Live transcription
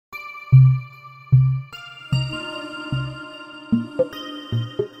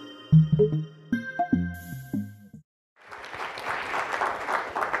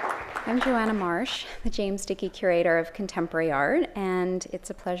Joanna Marsh, the James Dickey Curator of Contemporary Art, and it's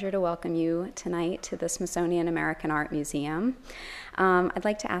a pleasure to welcome you tonight to the Smithsonian American Art Museum. I'd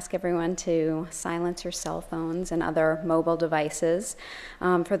like to ask everyone to silence your cell phones and other mobile devices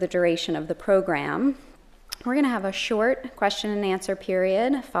for the duration of the program. We're going to have a short question and answer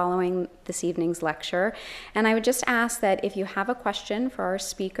period following this evening's lecture. And I would just ask that if you have a question for our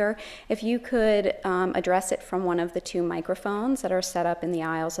speaker, if you could address it from one of the two microphones that are set up in the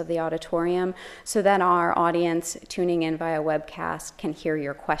aisles of the auditorium so that our audience tuning in via webcast can hear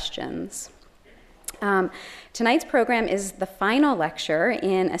your questions. Tonight's program is the final lecture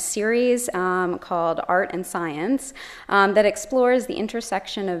in a series called Art and Science that explores the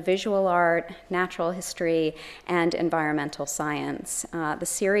intersection of visual art, natural history, and environmental science. The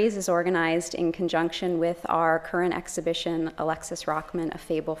series is organized in conjunction with our current exhibition, Alexis Rockman, A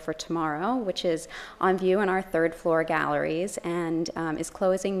Fable for Tomorrow, which is on view in our third floor galleries and is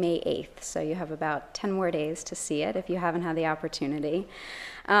closing May 8th. So you have about 10 more days to see it if you haven't had the opportunity.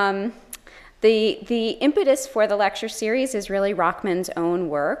 The impetus for the lecture series is really Rockman's own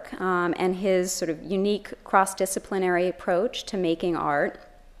work and his sort of unique cross-disciplinary approach to making art.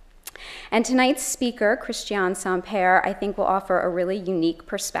 And tonight's speaker, Cristián Samper, I think will offer a really unique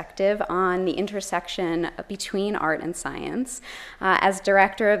perspective on the intersection between art and science. As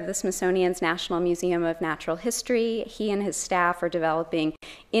director of the Smithsonian's National Museum of Natural History, he and his staff are developing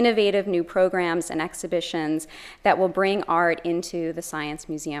innovative new programs and exhibitions that will bring art into the science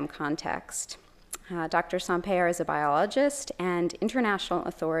museum context. Dr. Samper is a biologist and international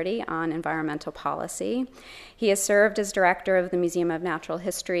authority on environmental policy. He has served as director of the Museum of Natural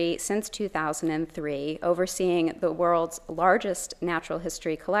History since 2003, overseeing the world's largest natural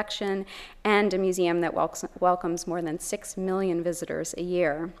history collection and a museum that welcomes more than 6 million visitors a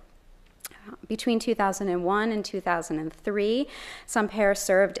year. Between 2001 and 2003, Samper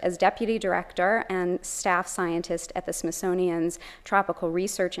served as deputy director and staff scientist at the Smithsonian's Tropical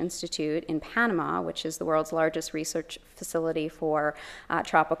Research Institute in Panama, which is the world's largest research facility for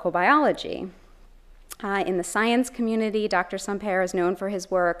tropical biology. In the science community, Dr. Samper is known for his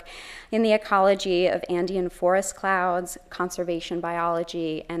work in the ecology of Andean forest clouds, conservation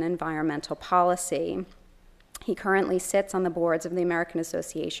biology, and environmental policy. He currently sits on the boards of the American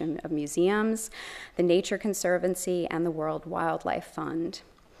Association of Museums, the Nature Conservancy, and the World Wildlife Fund.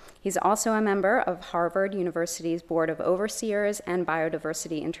 He's also a member of Harvard University's Board of Overseers and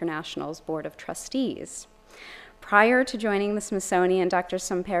Biodiversity International's Board of Trustees. Prior to joining the Smithsonian, Dr.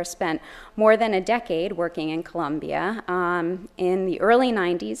 Samper spent more than a decade working in Colombia. In the early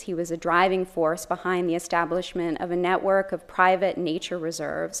 90s, he was a driving force behind the establishment of a network of private nature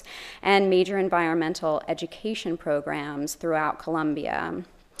reserves and major environmental education programs throughout Colombia.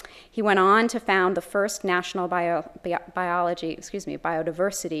 He went on to found the first National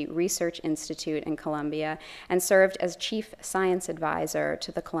Biodiversity Research Institute in Colombia and served as chief science advisor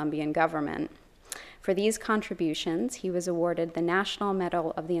to the Colombian government. For these contributions, he was awarded the National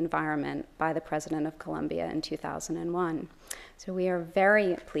Medal of the Environment by the President of Colombia in 2001. So we are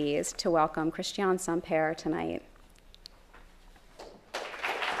very pleased to welcome Cristián Samper tonight.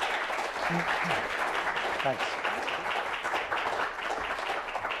 Thanks.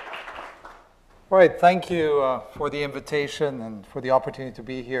 All right, thank you for the invitation and for the opportunity to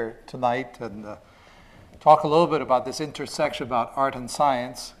be here tonight and talk a little bit about this intersection about art and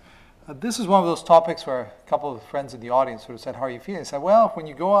science. This is one of those topics where a couple of friends in the audience sort of said, how are you feeling? I said, well, when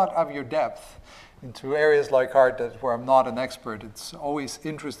you go out of your depth into areas like art where I'm not an expert, it's always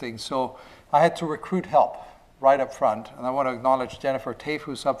interesting. So I had to recruit help right up front. And I want to acknowledge Jennifer Tafe,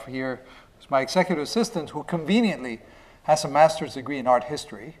 who's up here, who's my executive assistant, who conveniently has a master's degree in art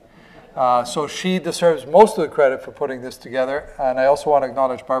history. So she deserves most of the credit for putting this together. And I also want to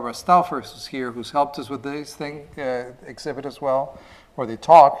acknowledge Barbara Stauffer, who's here, who's helped us with this exhibit as well, or the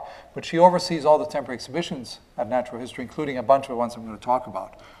talk. But she oversees all the temporary exhibitions at Natural History, including a bunch of the ones I'm going to talk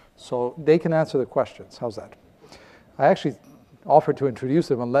about. So they can answer the questions. How's that? I actually offered to introduce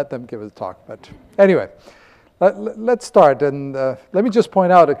them and let them give a talk. But anyway, let's start. And let me just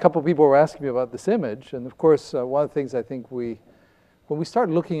point out, a couple of people were asking me about this image. And of course, one of the things I think when we start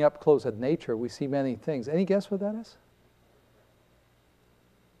looking up close at nature, we see many things. Any guess what that is?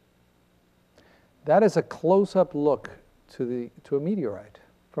 That is a close-up look to a meteorite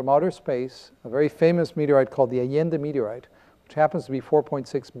from outer space, a very famous meteorite called the Allende meteorite, which happens to be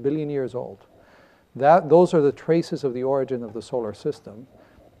 4.6 billion years old. Those are the traces of the origin of the solar system.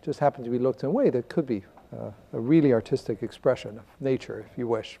 Just happen to be looked in a way that could be a really artistic expression of nature, if you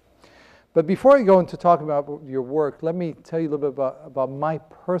wish. But before I go into talking about your work, let me tell you a little bit about my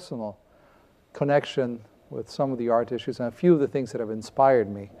personal connection with some of the art issues and a few of the things that have inspired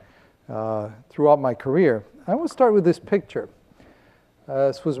me throughout my career. I want to start with this picture.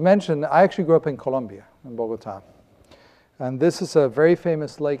 As was mentioned, I actually grew up in Colombia, in Bogota. And this is a very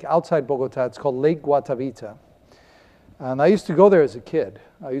famous lake outside Bogota. It's called Lake Guatavita. And I used to go there as a kid.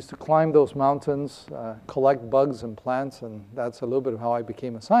 I used to climb those mountains, collect bugs and plants, and that's a little bit of how I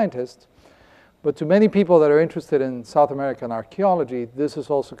became a scientist. But to many people that are interested in South American archaeology, this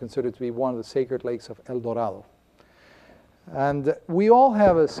is also considered to be one of the sacred lakes of El Dorado. And we all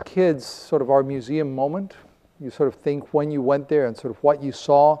have, as kids, sort of our museum moment. You sort of think when you went there and sort of what you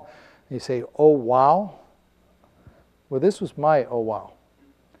saw, and you say, oh, wow. Well, this was my oh, wow.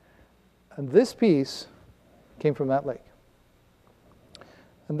 And this piece came from that lake.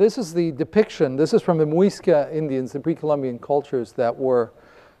 And this is the depiction. This is from the Muisca Indians, the pre-Columbian cultures that were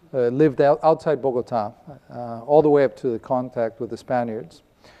lived outside Bogota, all the way up to the contact with the Spaniards.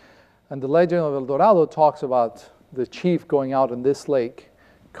 And the legend of El Dorado talks about the chief going out in this lake,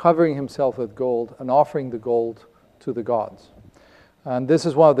 covering himself with gold and offering the gold to the gods. And this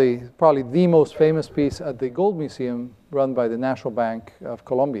is one of the, probably the most famous piece at the Gold Museum run by the National Bank of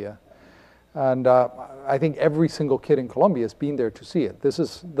Colombia. And I think every single kid in Colombia has been there to see it. This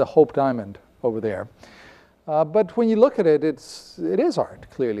is the Hope Diamond over there. But when you look at it, it is art,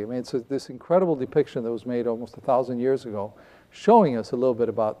 clearly. I mean, it's this incredible depiction that was made almost 1,000 years ago, showing us a little bit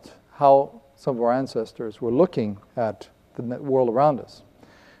about how some of our ancestors were looking at the world around us.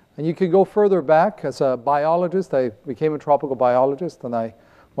 And you could go further back. As a biologist, I became a tropical biologist, and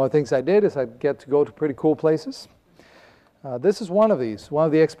one of the things I did is I'd get to go to pretty cool places. This is one of these, one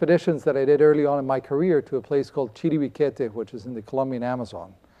of the expeditions that I did early on in my career to a place called Chiribiquete, which is in the Colombian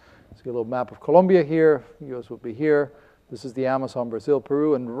Amazon. See a little map of Colombia here, yours will be here. This is the Amazon, Brazil,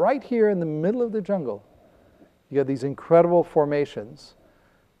 Peru, and right here in the middle of the jungle, you get these incredible formations,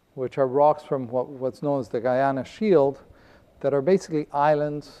 which are rocks from what's known as the Guyana Shield, that are basically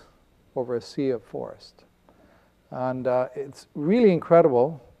islands over a sea of forest. And it's really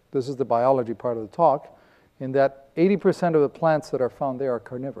incredible, this is the biology part of the talk, in that 80% of the plants that are found there are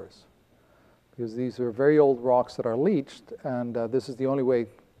carnivorous. Because these are very old rocks that are leached, and this is the only way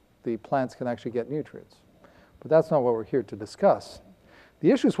the plants can actually get nutrients. But that's not what we're here to discuss. The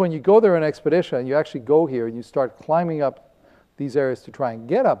issue is when you go there on an expedition, and you actually go here and you start climbing up these areas to try and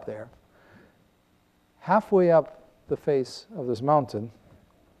get up there, halfway up the face of this mountain,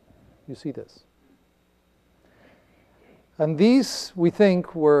 you see this. And these, we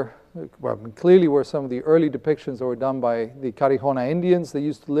think, were, well, clearly were some of the early depictions that were done by the Carijona Indians that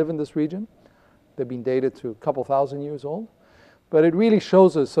used to live in this region. They've been dated to a couple thousand years old. But it really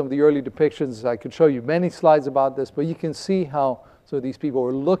shows us some of the early depictions. I could show you many slides about this, but you can see how so these people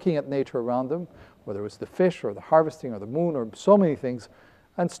were looking at nature around them, whether it was the fish or the harvesting or the moon or so many things,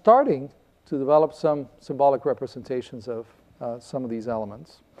 and starting to develop some symbolic representations of some of these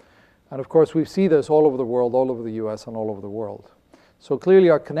elements. And of course, we see this all over the world, all over the US and all over the world. So clearly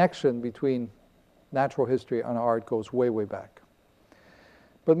our connection between natural history and art goes way, way back.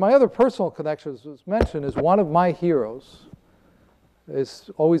 But my other personal connection, as was mentioned, is one of my heroes has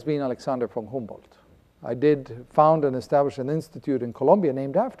always been Alexander von Humboldt. I did found and establish an institute in Colombia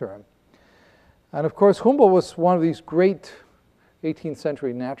named after him. And of course, Humboldt was one of these great 18th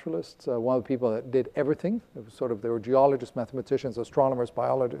century naturalists, one of the people that did everything. It was sort of, they were geologists, mathematicians, astronomers,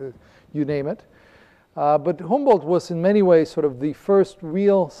 biologists, you name it. But Humboldt was in many ways sort of the first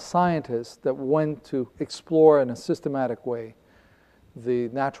real scientist that went to explore in a systematic way the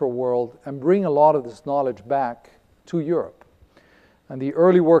natural world and bring a lot of this knowledge back to Europe. And the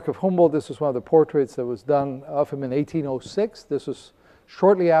early work of Humboldt, this was one of the portraits that was done of him in 1806. This was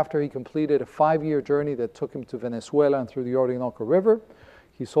shortly after he completed a 5-year journey that took him to Venezuela and through the Orinoco River.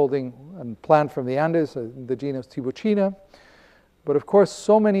 He's holding a plant from the Andes, the genus Tibuchina. But of course,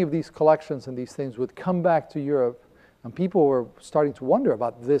 so many of these collections and these things would come back to Europe, and people were starting to wonder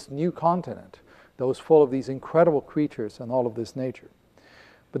about this new continent that was full of these incredible creatures and all of this nature.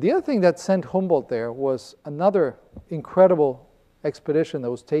 But the other thing that sent Humboldt there was another incredible expedition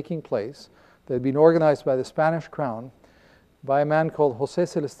that was taking place that had been organized by the Spanish crown by a man called José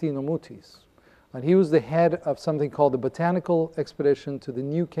Celestino Mutis. And he was the head of something called the Botanical Expedition to the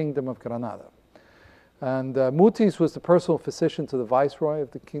New Kingdom of Granada. And Mutis was the personal physician to the viceroy of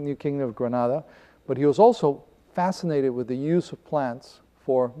the New Kingdom of Granada, but he was also fascinated with the use of plants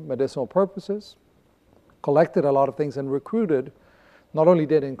for medicinal purposes, collected a lot of things, and recruited, not only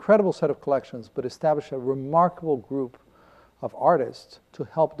did an incredible set of collections, but established a remarkable group of artists to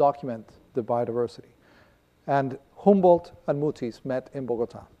help document the biodiversity. And Humboldt and Mutis met in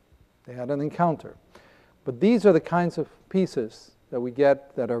Bogota. They had an encounter. But these are the kinds of pieces that we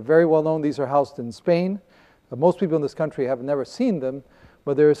get that are very well known. These are housed in Spain. Most people in this country have never seen them,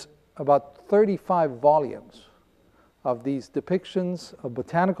 but there's about 35 volumes of these depictions of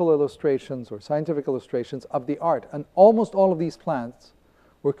botanical illustrations or scientific illustrations of the art. And almost all of these plants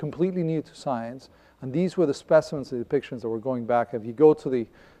were completely new to science. And these were the specimens, the depictions that were going back. If you go to the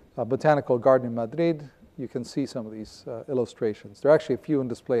Botanical Garden in Madrid, you can see some of these illustrations. There are actually a few on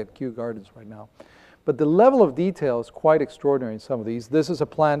display at Kew Gardens right now. But the level of detail is quite extraordinary in some of these. This is a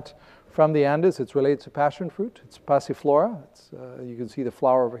plant from the Andes. It's related to passion fruit. It's passiflora. You can see the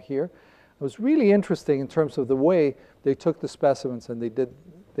flower over here. It was really interesting in terms of the way they took the specimens and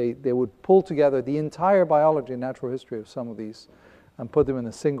they would pull together the entire biology and natural history of some of these and put them in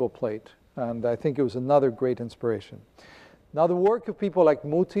a single plate. And I think it was another great inspiration. Now, the work of people like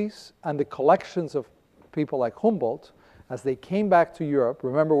Mutis and the collections of people like Humboldt, as they came back to Europe,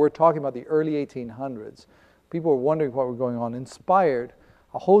 remember we're talking about the early 1800s, people were wondering what was going on, inspired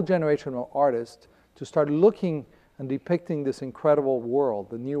a whole generation of artists to start looking and depicting this incredible world,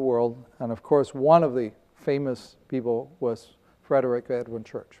 the New World. And of course, one of the famous people was Frederick Edwin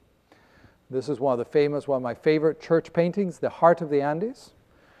Church. This is one of my favorite church paintings, The Heart of the Andes.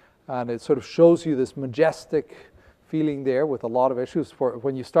 And it sort of shows you this majestic feeling there with a lot of issues.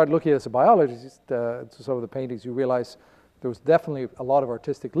 When you start looking as a biologist to some of the paintings, you realize there was definitely a lot of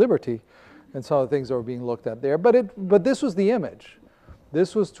artistic liberty in some of the things that were being looked at there. But this was the image.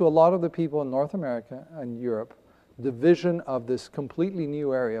 This was, to a lot of the people in North America and Europe, the vision of this completely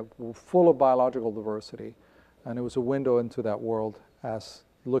new area full of biological diversity. And it was a window into that world as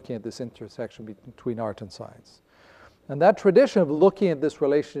looking at this intersection between art and science. And that tradition of looking at this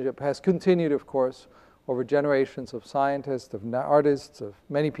relationship has continued, of course, over generations of scientists, of artists, of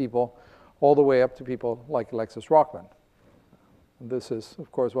many people, all the way up to people like Alexis Rockman. And this is,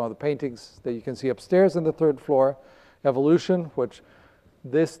 of course, one of the paintings that you can see upstairs on the third floor, Evolution, which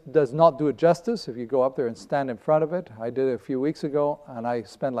this does not do it justice if you go up there and stand in front of it. I did it a few weeks ago, and I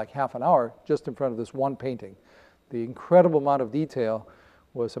spent like half an hour just in front of this one painting. The incredible amount of detail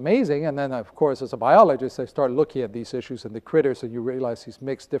was amazing. And then, of course, as a biologist, I started looking at these issues and the critters, and you realize these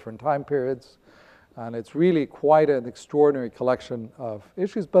mix different time periods. And it's really quite an extraordinary collection of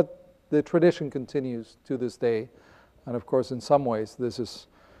issues, but the tradition continues to this day. And of course, in some ways, this is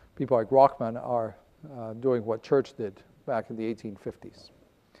people like Rockman are doing what Church did back in the 1850s.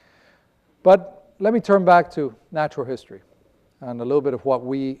 But let me turn back to natural history and a little bit of what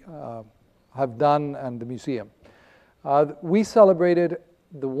we have done and the museum. We celebrated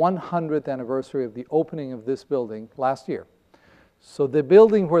the 100th anniversary of the opening of this building last year. So the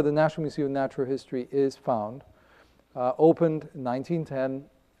building where the National Museum of Natural History is found opened in 1910,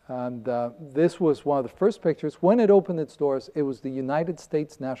 and this was one of the first pictures. When it opened its doors, it was the United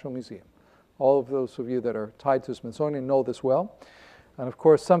States National Museum. All of those of you that are tied to Smithsonian know this well. And of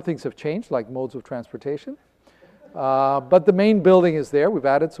course, some things have changed, like modes of transportation. But the main building is there. We've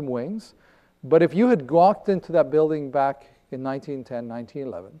added some wings. But if you had walked into that building back in 1910,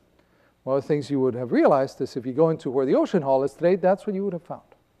 1911, one of the things you would have realized is if you go into where the Ocean Hall is today, that's what you would have found.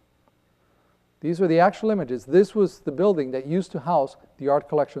 These were the actual images. This was the building that used to house the art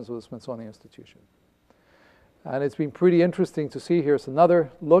collections of the Smithsonian Institution. And it's been pretty interesting to see. Here's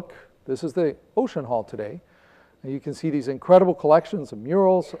another look. This is the Ocean Hall today. And you can see these incredible collections of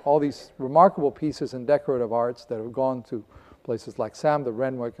murals, all these remarkable pieces in decorative arts that have gone to places like Sam, the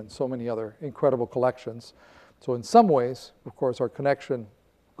Renwick, and so many other incredible collections. So in some ways, of course, our connection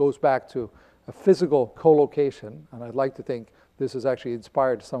goes back to a physical co-location, and I'd like to think this has actually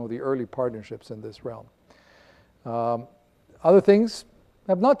inspired some of the early partnerships in this realm. Other things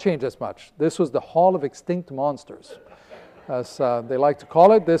have not changed as much. This was the Hall of Extinct Monsters, as they like to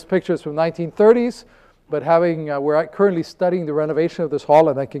call it. This picture is from 1930s, but we're currently studying the renovation of this hall,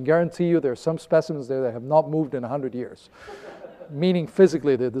 and I can guarantee you there are some specimens there that have not moved in 100 years. Meaning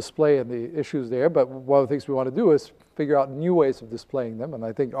physically the display and the issues there, but one of the things we want to do is figure out new ways of displaying them, and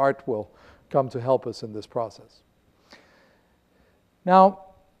I think art will come to help us in this process. Now,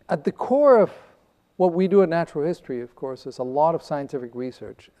 at the core of what we do in natural history, of course, is a lot of scientific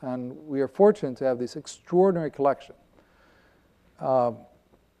research, and we are fortunate to have this extraordinary collection,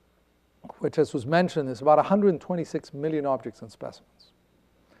 which, as was mentioned, is about 126 million objects and specimens.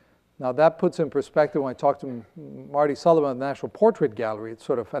 Now that puts in perspective, when I talked to Marty Sullivan of the National Portrait Gallery, it's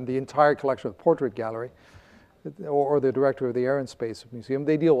sort of, and the entire collection of the Portrait Gallery, or the director of the Air and Space Museum,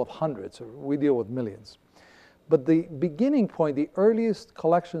 they deal with hundreds, or we deal with millions. But the beginning point, the earliest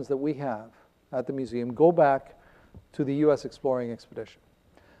collections that we have at the museum go back to the US exploring expedition.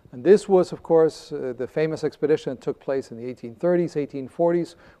 And this was, of course, the famous expedition that took place in the 1830s,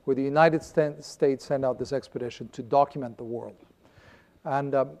 1840s, where the United States sent out this expedition to document the world.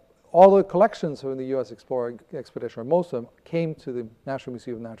 And all the collections in the U.S. exploring expedition, or most of them, came to the National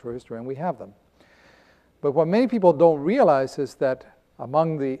Museum of Natural History, and we have them. But what many people don't realize is that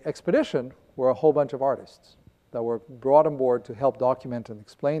among the expedition were a whole bunch of artists that were brought on board to help document and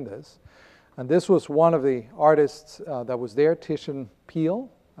explain this. And this was one of the artists that was there, Titian Peale,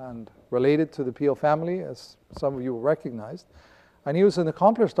 and related to the Peale family, as some of you will recognize. And he was an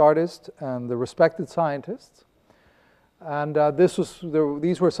accomplished artist and a respected scientist. And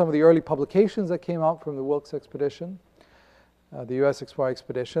these were some of the early publications that came out from the Wilkes expedition, the U.S. Explorer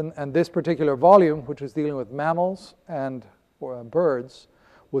expedition. And this particular volume, which is dealing with mammals and birds,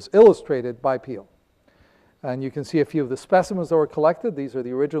 was illustrated by Peale. And you can see a few of the specimens that were collected. These are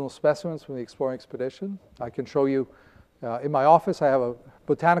the original specimens from the exploring expedition. I can show you, in my office, I have a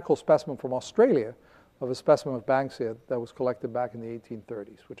botanical specimen from Australia of a specimen of Banksia that was collected back in the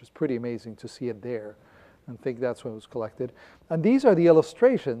 1830s, which is pretty amazing to see it there and think that's when it was collected. And these are the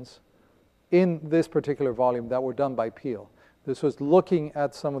illustrations in this particular volume that were done by Peale. This was looking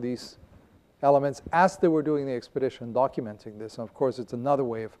at some of these elements as they were doing the expedition, documenting this. And of course, it's another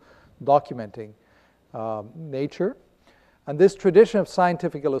way of documenting nature. And this tradition of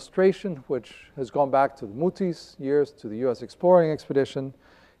scientific illustration, which has gone back to the Muti's years, to the U.S. exploring expedition,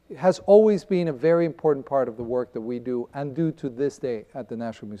 has always been a very important part of the work that we do and do to this day at the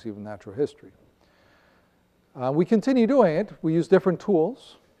National Museum of Natural History. We continue doing it. We use different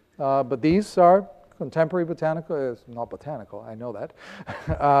tools, but these are contemporary botanical, not botanical, I know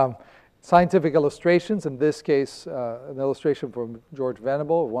that, scientific illustrations. In this case, an illustration from George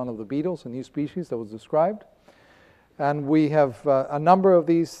Venable, one of the beetles, a new species that was described. And we have a number of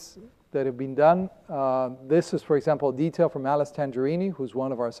these that have been done. This is, for example, a detail from Alice Tangerini, who's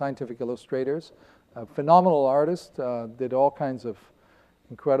one of our scientific illustrators, a phenomenal artist, did all kinds of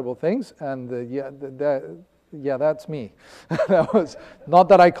incredible things. And yeah, that's me. That was not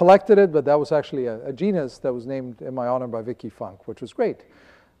that I collected it, but that was actually a genus that was named in my honor by Vicky Funk, which was great.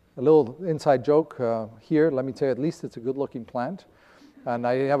 A little inside joke here. Let me tell you, at least it's a good-looking plant. And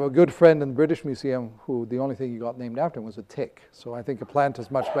I have a good friend in the British Museum who the only thing he got named after him was a tick. So I think a plant is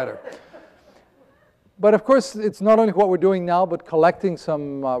much better. But of course, it's not only what we're doing now, but collecting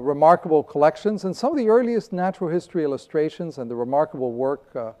some remarkable collections. And some of the earliest natural history illustrations and the remarkable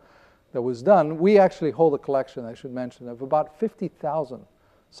work that was done, we actually hold a collection, I should mention, of about 50,000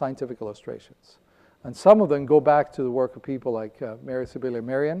 scientific illustrations. And some of them go back to the work of people like Mary Sibylla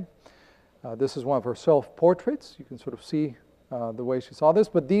Merian. This is one of her self-portraits. You can sort of see the way she saw this.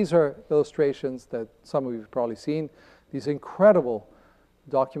 But these are illustrations that some of you have probably seen. These incredible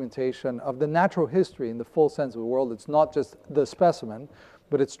documentation of the natural history in the full sense of the word. It's not just the specimen,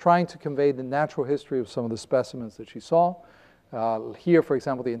 but it's trying to convey the natural history of some of the specimens that she saw. Here, for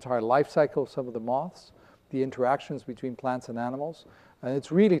example, the entire life cycle of some of the moths, the interactions between plants and animals. And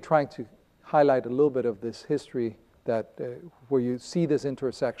it's really trying to highlight a little bit of this history that where you see this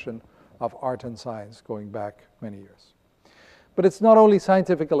intersection of art and science going back many years. But it's not only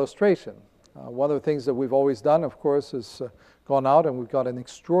scientific illustration. One of the things that we've always done, of course, is gone out and we've got an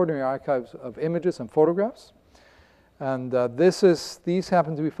extraordinary archive of images and photographs. And these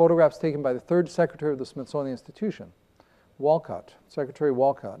happen to be photographs taken by the third secretary of the Smithsonian Institution, Walcott, Secretary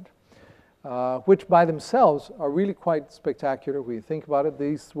Walcott, which by themselves are really quite spectacular when you think about it.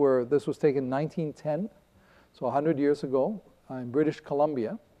 This was taken in 1910, so 100 years ago in British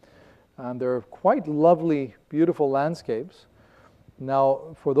Columbia. And they're quite lovely, beautiful landscapes.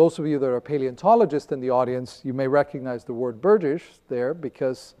 Now, for those of you that are paleontologists in the audience, you may recognize the word Burgess there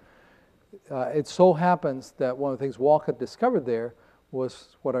because it so happens that one of the things Walcott discovered there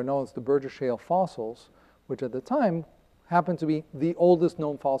was what are known as the Burgess Shale fossils, which at the time happened to be the oldest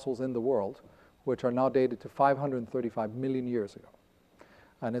known fossils in the world, which are now dated to 535 million years ago.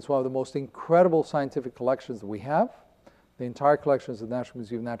 And it's one of the most incredible scientific collections that we have. The entire collection is at the National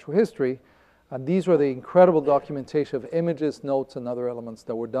Museum of Natural History. And these were the incredible documentation of images, notes, and other elements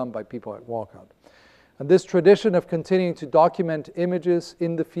that were done by people at Walcott. And this tradition of continuing to document images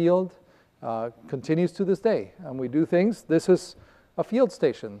in the field continues to this day. And we do things. This is a field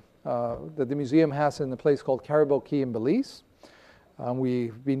station that the museum has in a place called Caribou Key in Belize.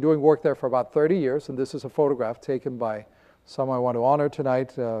 We've been doing work there for about 30 years. And this is a photograph taken by someone I want to honor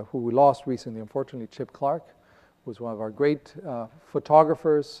tonight, who we lost recently, unfortunately, Chip Clark, who was one of our great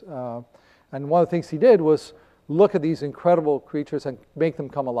photographers. And one of the things he did was look at these incredible creatures and make them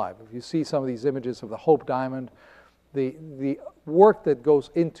come alive. If you see some of these images of the Hope Diamond, the work that goes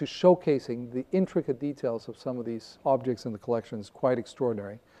into showcasing the intricate details of some of these objects in the collection is quite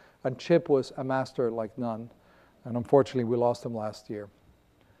extraordinary. And Chip was a master like none. And unfortunately, we lost him last year.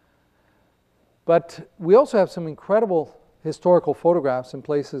 But we also have some incredible historical photographs in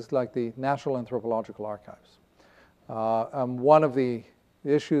places like the National Anthropological Archives. One of the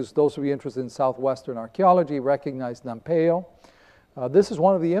issues, those of you interested in southwestern archaeology recognize Nampeyo. This is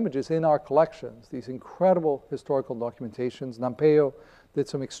one of the images in our collections, these incredible historical documentations. Nampeyo did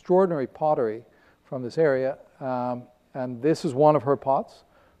some extraordinary pottery from this area, and this is one of her pots,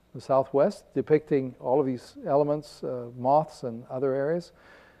 the southwest, depicting all of these elements, moths and other areas.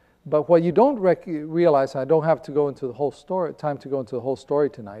 But what you don't realize, I don't have to go into the whole story, time to go into the whole story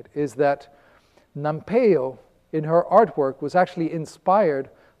tonight, is that Nampeyo, in her artwork, was actually inspired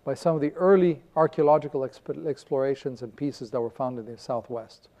by some of the early archaeological explorations and pieces that were found in the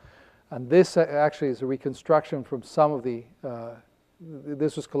southwest. And this actually is a reconstruction from some of the,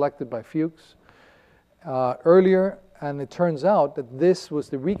 this was collected by Fuchs earlier, and it turns out that this was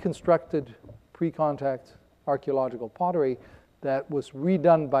the reconstructed pre-contact archaeological pottery that was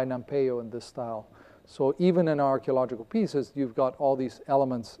redone by Nampeyo in this style. So even in archaeological pieces, you've got all these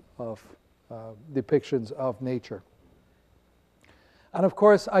elements of depictions of nature. And of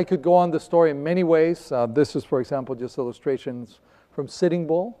course, I could go on the story in many ways. This is, for example, just illustrations from Sitting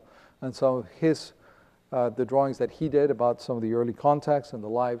Bull, and so the drawings that he did about some of the early contacts and the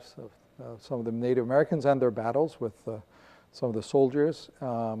lives of some of the Native Americans and their battles with some of the soldiers.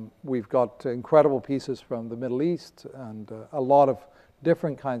 We've got incredible pieces from the Middle East and a lot of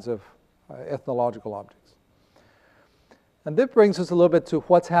different kinds of ethnological objects. And this brings us a little bit to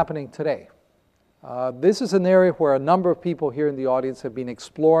what's happening today. This is an area where a number of people here in the audience have been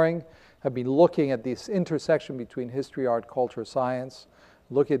exploring, have been looking at this intersection between history, art, culture, science,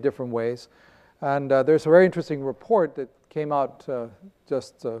 looking at different ways. And there's a very interesting report that came out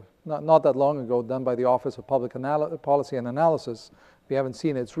just not that long ago, done by the Office of Public Policy and Analysis. If you haven't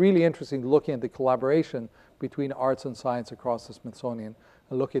seen it, it's really interesting looking at the collaboration between arts and science across the Smithsonian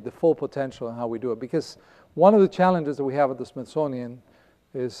and look at the full potential and how we do it. Because one of the challenges that we have at the Smithsonian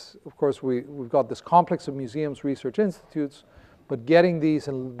is, of course, we've got this complex of museums, research institutes, but getting these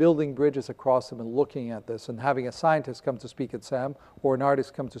and building bridges across them and looking at this and having a scientist come to speak at SAM or an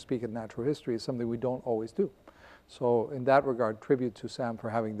artist come to speak at Natural History is something we don't always do. So in that regard, tribute to Sam for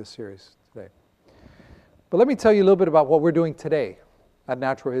having this series today. But let me tell you a little bit about what we're doing today at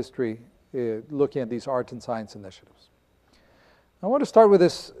Natural History, looking at these art and science initiatives. I want to start with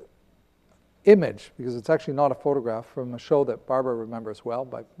this image, because it's actually not a photograph, from a show that Barbara remembers well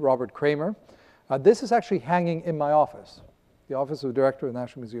by Robert Kramer. This is actually hanging in my office, the office of the Director of the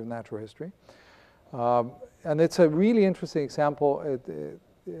National Museum of Natural History. And it's a really interesting example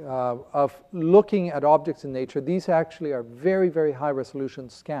of looking at objects in nature. These actually are very, very high resolution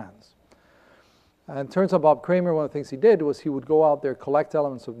scans. And it turns out Bob Kramer, one of the things he did was he would go out there, collect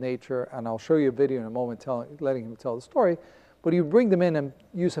elements of nature, and I'll show you a video in a moment letting him tell the story, but he would bring them in and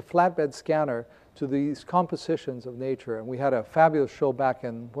use a flatbed scanner to these compositions of nature. And we had a fabulous show back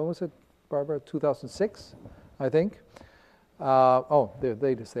in, when was it, Barbara? 2006, I think. Oh, the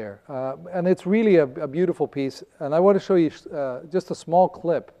date is there. And it's really a beautiful piece. And I want to show you just a small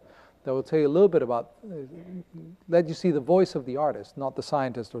clip that will tell you a little bit about, let you see the voice of the artist, not the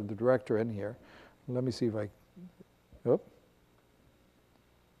scientist or the director in here. Let me see if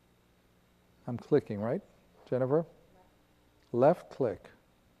I'm clicking, right, Jennifer? Left click.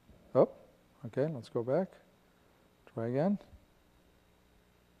 Oh, okay, let's go back. Try again.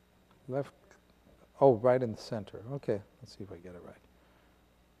 Left. Oh, right in the center. Okay, let's see if I get it right.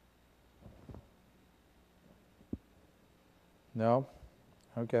 No?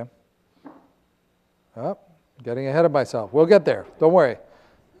 Okay. Oh, getting ahead of myself. We'll get there. Don't worry.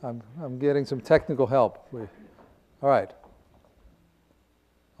 I'm getting some technical help. All right.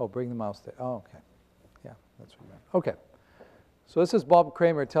 Oh, bring the mouse there. Oh, okay. Yeah, that's what I meant. Okay. So this is Bob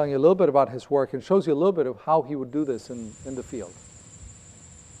Kramer telling you a little bit about his work and shows you a little bit of how he would do this in the field.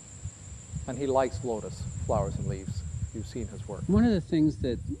 And he likes lotus, flowers and leaves. You've seen his work. One of the things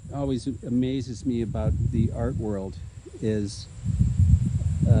that always amazes me about the art world is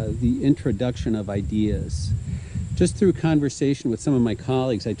the introduction of ideas. Just through conversation with some of my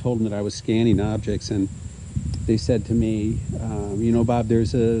colleagues, I told them that I was scanning objects, and they said to me, you know, Bob,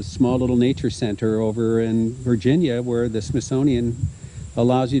 there's a small little nature center over in Virginia where the Smithsonian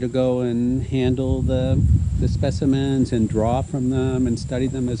allows you to go and handle the specimens and draw from them and study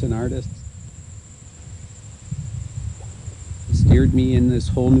them as an artist. It steered me in this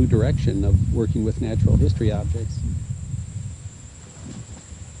whole new direction of working with natural history objects.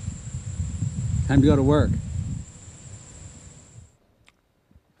 Time to go to work.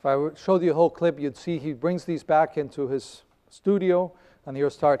 If I showed you a whole clip, you'd see he brings these back into his studio, and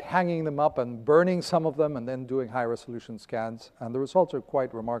he'll start hanging them up and burning some of them and then doing high-resolution scans, and the results are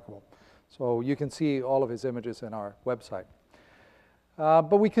quite remarkable. So you can see all of his images in our website.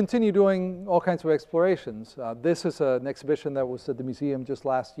 But we continue doing all kinds of explorations. This is an exhibition that was at the museum just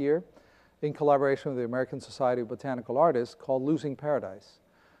last year in collaboration with the American Society of Botanical Artists called Losing Paradise.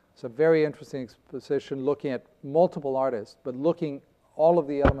 It's a very interesting exposition looking at multiple artists, but looking all of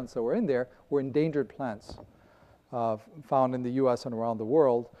the elements that were in there were endangered plants found in the US and around the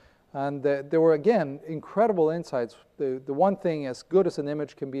world. And there were, again, incredible insights. The one thing, as good as an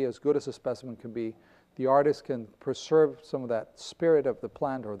image can be, as good as a specimen can be, the artist can preserve some of that spirit of the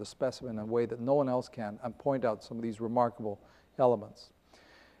plant or the specimen in a way that no one else can and point out some of these remarkable elements.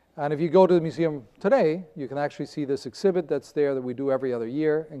 And if you go to the museum today, you can actually see this exhibit that's there that we do every other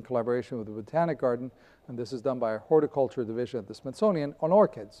year in collaboration with the Botanic Garden. And this is done by our horticulture division at the Smithsonian on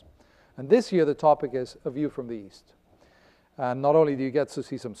orchids. And this year the topic is A View from the East. And not only do you get to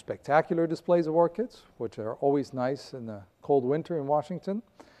see some spectacular displays of orchids, which are always nice in the cold winter in Washington,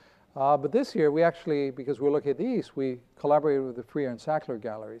 but this year we actually, because we're looking at the East, we collaborated with the Freer and Sackler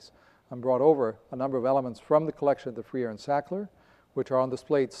galleries and brought over a number of elements from the collection of the Freer and Sackler, which are on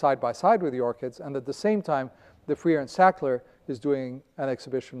display side by side with the orchids, and at the same time, the Freer and Sackler is doing an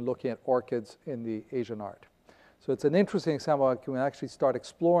exhibition looking at orchids in the Asian art. So it's an interesting example how we can actually start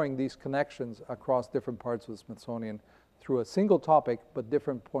exploring these connections across different parts of the Smithsonian through a single topic, but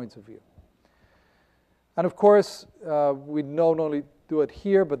different points of view. And of course, we not only do it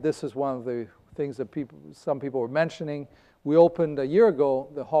here, but this is one of the things that some people were mentioning. We opened a year ago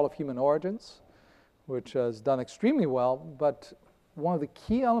the Hall of Human Origins, which has done extremely well, but one of the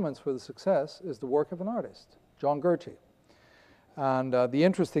key elements for the success is the work of an artist, John Gurche. And the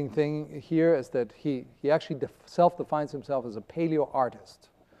interesting thing here is that he actually self-defines himself as a paleo artist.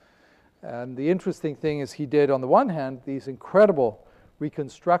 And the interesting thing is he did, on the one hand, these incredible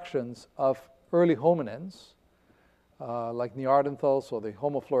reconstructions of early hominins, like Neanderthals or the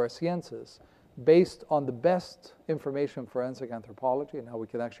Homo floresiensis, based on the best information forensic anthropology and how we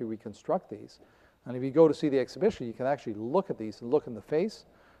can actually reconstruct these. And if you go to see the exhibition, you can actually look at these and look in the face.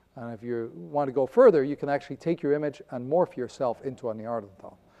 And if you want to go further, you can actually take your image and morph yourself into a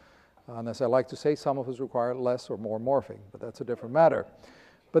Neanderthal. And as I like to say, some of us require less or more morphing, but that's a different matter.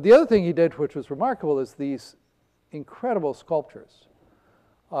 But the other thing he did, which was remarkable, is these incredible sculptures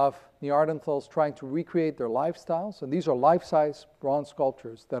of Neanderthals trying to recreate their lifestyles. And these are life-size bronze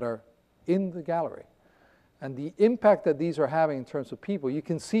sculptures that are in the gallery. And the impact that these are having in terms of people, you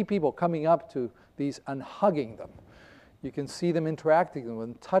can see people coming up to these and hugging them. You can see them interacting with them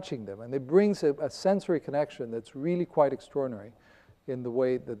and touching them. And it brings a sensory connection that's really quite extraordinary in the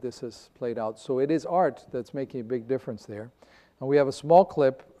way that this has played out. So it is art that's making a big difference there. And we have a small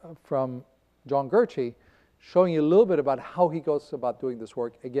clip from John Gurche showing you a little bit about how he goes about doing this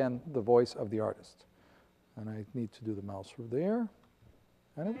work. Again, the voice of the artist. And I need to do the mouse through there.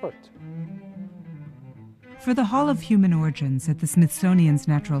 And it worked. For the Hall of Human Origins at the Smithsonian's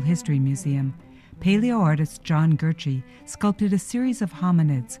Natural History Museum, paleo artist John Gurche sculpted a series of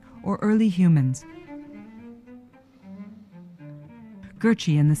hominids, or early humans. Gurche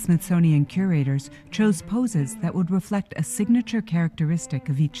and the Smithsonian curators chose poses that would reflect a signature characteristic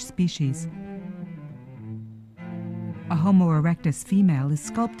of each species. A Homo erectus female is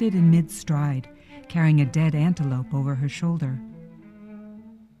sculpted in mid-stride, carrying a dead antelope over her shoulder.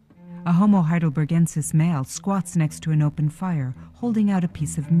 A Homo heidelbergensis male squats next to an open fire, holding out a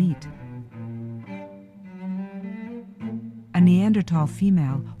piece of meat. A Neanderthal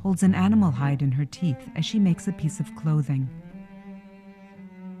female holds an animal hide in her teeth as she makes a piece of clothing.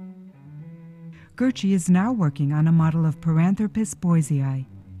 Gurche is now working on a model of Paranthropus boisei.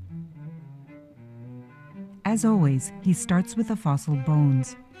 As always, he starts with the fossil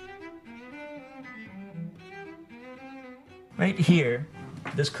bones. Right here,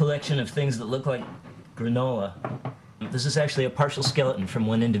 this collection of things that look like granola, this is actually a partial skeleton from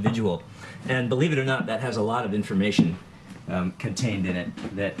one individual. And believe it or not, that has a lot of information contained in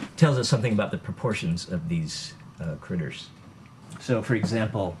it that tells us something about the proportions of these critters. So, for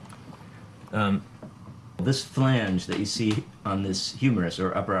example, this flange that you see on this humerus,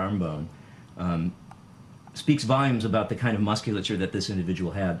 or upper arm bone, speaks volumes about the kind of musculature that this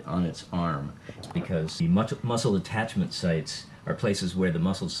individual had on its arm. It's because the muscle attachment sites are places where the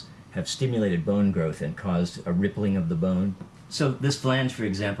muscles have stimulated bone growth and caused a rippling of the bone. So this flange, for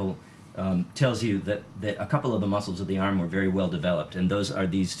example, tells you that a couple of the muscles of the arm were very well developed, and those are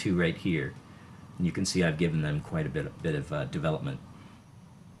these two right here. And you can see I've given them quite a bit of development.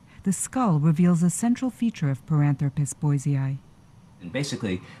 The skull reveals a central feature of Paranthropus boisei. And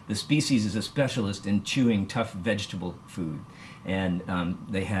basically, the species is a specialist in chewing tough vegetable food. And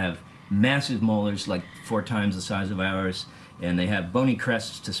they have massive molars, like 4 times the size of ours, and they have bony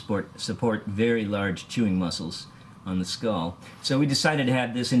crests to support very large chewing muscles on the skull. So we decided to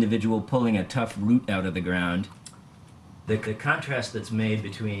have this individual pulling a tough root out of the ground. The contrast that's made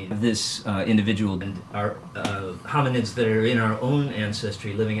between this individual and our hominids that are in our own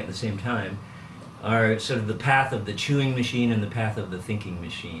ancestry living at the same time are sort of the path of the chewing machine and the path of the thinking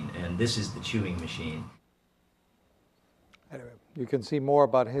machine, and this is the chewing machine. Anyway, you can see more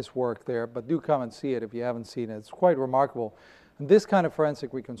about his work there, but do come and see it if you haven't seen it. It's quite remarkable. And this kind of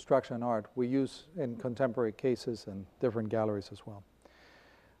forensic reconstruction art we use in contemporary cases and different galleries as well.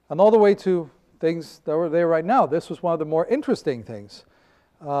 And all the way to things that are there right now. This was one of the more interesting things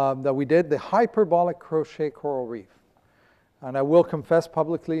that we did, the hyperbolic crochet coral reef. And I will confess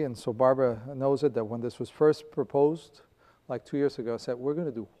publicly, and so Barbara knows it, that when this was first proposed, like 2 years ago, I said, we're going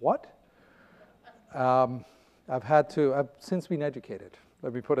to do what? I've since been educated.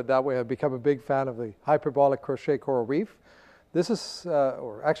 Let me put it that way. I've become a big fan of the hyperbolic crochet coral reef. This is,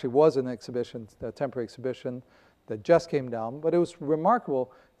 or actually was an exhibition, a temporary exhibition that just came down, but it was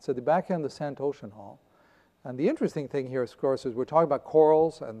remarkable. It's at the back end of the Sant Ocean Hall. And the interesting thing here, of course, is we're talking about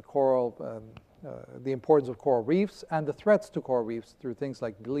corals and coral, the importance of coral reefs and the threats to coral reefs through things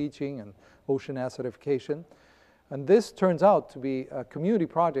like bleaching and ocean acidification. And this turns out to be a community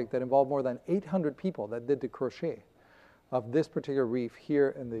project that involved more than 800 people that did the crochet of this particular reef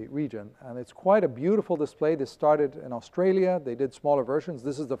here in the region. And it's quite a beautiful display. This started in Australia. They did smaller versions.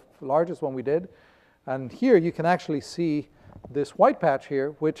 This is the largest one we did. And here you can actually see this white patch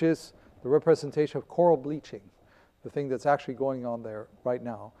here, which is the representation of coral bleaching, the thing that's actually going on there right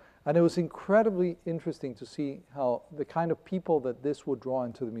now. And it was incredibly interesting to see how the kind of people that this would draw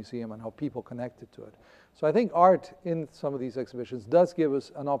into the museum and how people connected to it. So I think art in some of these exhibitions does give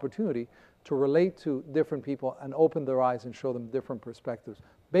us an opportunity to relate to different people and open their eyes and show them different perspectives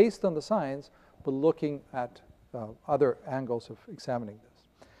based on the science, but looking at other angles of examining this.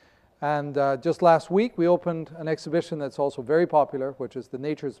 And just last week, we opened an exhibition that's also very popular, which is the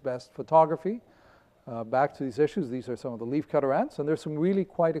Nature's Best Photography. Back to these issues, these are some of the leafcutter ants, and there's some really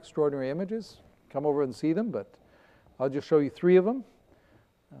quite extraordinary images. Come over and see them, but I'll just show you 3 of them.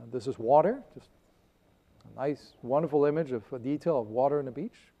 This is water, just a nice, wonderful image of a detail of water on the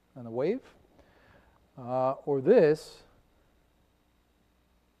beach and a wave. Or this,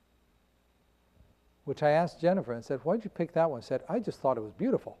 which I asked Jennifer and said, why did you pick that one? I said, I just thought it was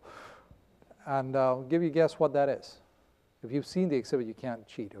beautiful. And I'll give you a guess what that is. If you've seen the exhibit, you can't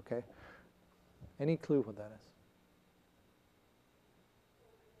cheat, okay? Any clue what that is?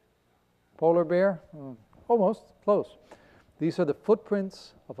 Polar bear? Almost, close. These are the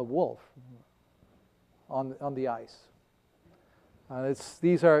footprints of a wolf on the ice.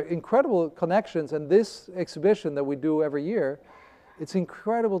 These are incredible connections, and this exhibition that we do every year, it's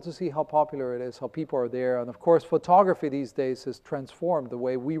incredible to see how popular it is, how people are there. And of course, photography these days has transformed the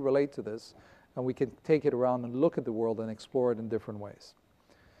way we relate to this, and we can take it around and look at the world and explore it in different ways.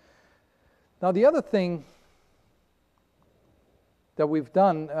 Now, the other thing that we've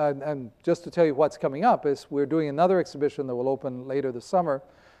done, and just to tell you what's coming up, is we're doing another exhibition that will open later this summer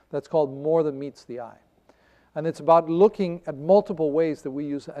that's called More Than Meets the Eye. And it's about looking at multiple ways that we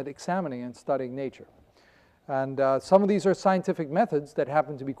use at examining and studying nature. And some of these are scientific methods that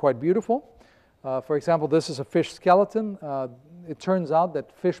happen to be quite beautiful. For example, this is a fish skeleton. It turns out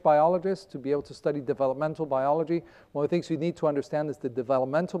that fish biologists, to be able to study developmental biology, one of the things you need to understand is the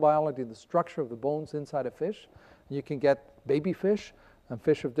developmental biology, the structure of the bones inside a fish. You can get baby fish and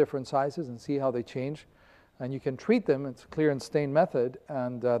fish of different sizes and see how they change. And you can treat them. It's a clear and stain method.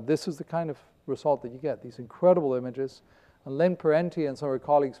 And this is the kind of result that you get, these incredible images. And Len Parenti and some of her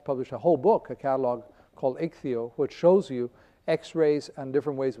colleagues published a whole book, a catalog called Ichthyo, which shows you X-rays and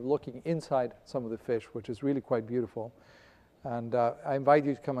different ways of looking inside some of the fish, which is really quite beautiful. And I invite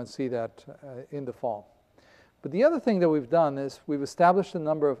you to come and see that in the fall. But the other thing that we've done is we've established a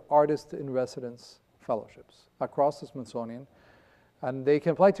number of artist-in-residence fellowships across the Smithsonian. And they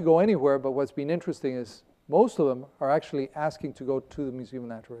can apply to go anywhere, but what's been interesting is most of them are actually asking to go to the Museum of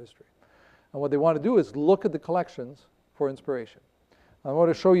Natural History. And what they want to do is look at the collections for inspiration. I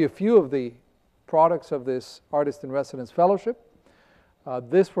want to show you a few of the products of this Artist-in-Residence Fellowship.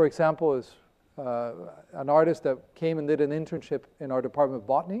 This, for example, is an artist that came and did an internship in our Department of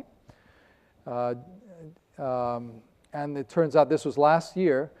Botany. And it turns out this was last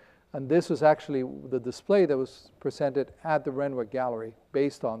year, and this was actually the display that was presented at the Renwick Gallery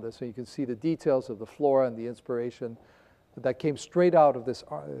based on this. So you can see the details of the flora and the inspiration that came straight out of this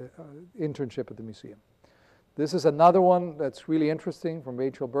internship at the museum. This is another one that's really interesting from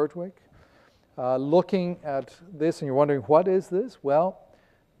Rachel Birtwick. Looking at this, and you're wondering, what is this? Well,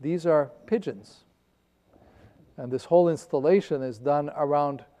 these are pigeons. And this whole installation is done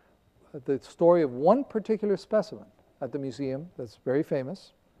around the story of one particular specimen at the museum that's very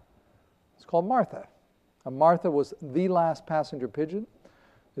famous. It's called Martha. And Martha was the last passenger pigeon.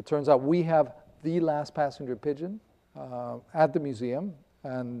 It turns out we have the last passenger pigeon at the museum,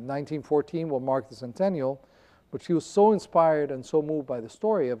 and 1914 will mark the centennial. But she was so inspired and so moved by the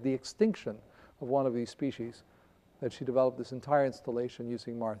story of the extinction of one of these species that she developed this entire installation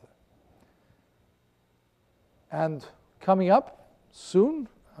using Martha. And coming up soon,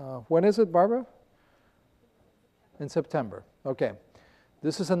 when is it, Barbara? In September. Okay.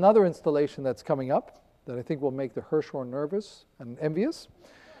 This is another installation that's coming up that I think will make the Hirshhorn nervous and envious.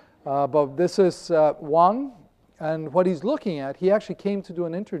 But this is Wang, and what he's looking at, he actually came to do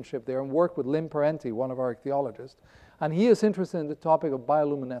an internship there and worked with Lynn Parenti, one of our ichthyologists, and he is interested in the topic of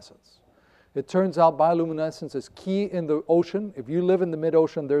bioluminescence. It turns out bioluminescence is key in the ocean. If you live in the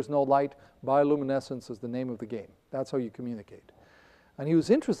mid-ocean, there's no light. Bioluminescence is the name of the game. That's how you communicate. And he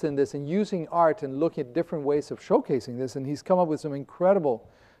was interested in this and using art and looking at different ways of showcasing this, and he's come up with some incredible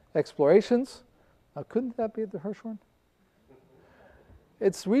explorations. Couldn't that be at the Hirshhorn?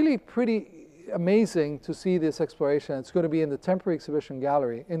 It's really pretty amazing to see this exploration. It's going to be in the temporary exhibition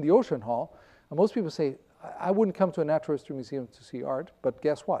gallery in the Ocean Hall. And most people say, I wouldn't come to a natural history museum to see art, but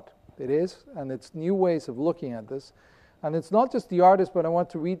guess what? It is, and it's new ways of looking at this. And it's not just the artist, but I want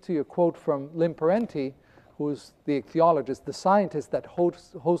to read to you a quote from Lynn Parenti, who's the ichthyologist, the scientist that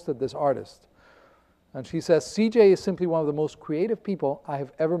hosted this artist. And she says, CJ is simply one of the most creative people I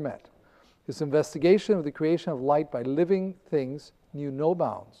have ever met. His investigation of the creation of light by living things knew no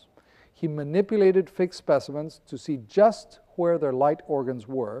bounds. He manipulated fixed specimens to see just where their light organs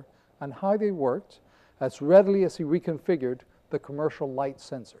were and how they worked as readily as he reconfigured the commercial light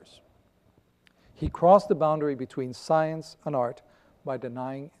sensors. He crossed the boundary between science and art by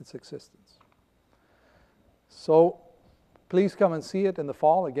denying its existence. So please come and see it in the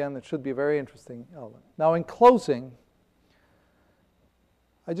fall. Again, it should be a very interesting element. Now, in closing,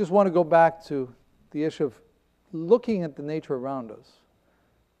 I just want to go back to the issue of looking at the nature around us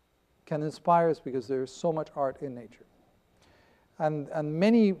can inspire us because there is so much art in nature. And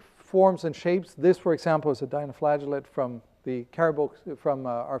many forms and shapes. This, for example, is a dinoflagellate from the caribou, from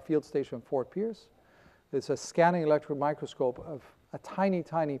our field station, Fort Pierce. It's a scanning electron microscope of a tiny,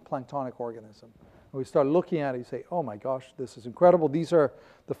 tiny planktonic organism. And we start looking at it, you say, oh my gosh, this is incredible. These are,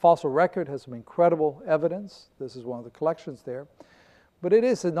 the fossil record has some incredible evidence. This is one of the collections there. But it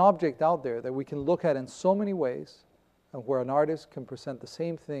is an object out there that we can look at in so many ways, and where an artist can present the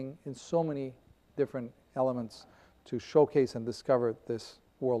same thing in so many different elements to showcase and discover this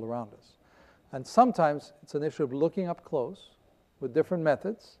world around us. And sometimes it's an issue of looking up close with different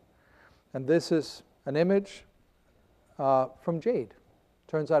methods. And this is an image from jade.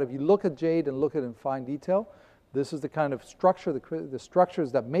 Turns out if you look at jade and look at it in fine detail, this is the kind of structure, the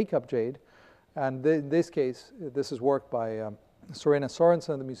structures that make up jade. And in this case, this is work by Sorena Sorensen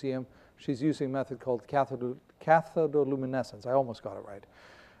of the museum. She's using a method called cathodoluminescence. I almost got it right.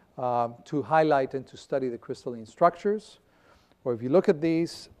 To highlight and to study the crystalline structures. Or if you look at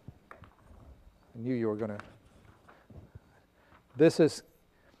these, I knew you were going to. This is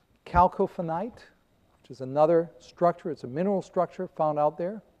chalcophenite, which is another structure. It's a mineral structure found out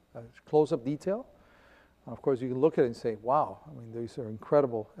there, close-up detail. And of course, you can look at it and say, wow, I mean, these are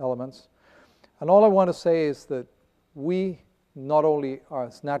incredible elements. And all I want to say is that we, not only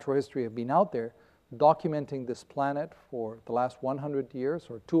as natural history, have been out there documenting this planet for the last 100 years,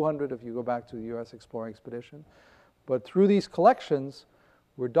 or 200 if you go back to the US exploring expedition, but through these collections,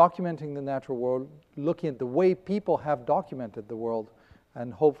 we're documenting the natural world, looking at the way people have documented the world,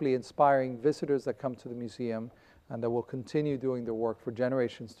 and hopefully inspiring visitors that come to the museum and that will continue doing their work for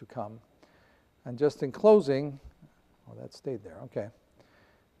generations to come. And just in closing, oh, that stayed there, okay.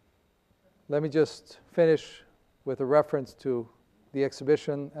 Let me just finish with a reference to the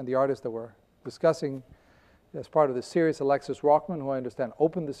exhibition and the artist that we're discussing as part of the series. Alexis Rockman, who I understand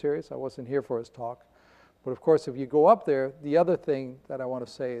opened the series. I wasn't here for his talk. But of course, if you go up there, the other thing that I want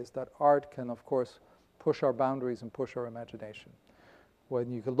to say is that art can, of course, push our boundaries and push our imagination.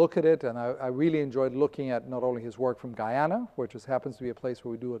 When you can look at it, and I really enjoyed looking at not only his work from Guyana, which just happens to be a place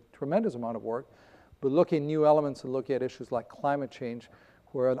where we do a tremendous amount of work, but looking at new elements and looking at issues like climate change,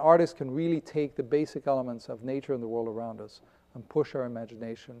 where an artist can really take the basic elements of nature and the world around us and push our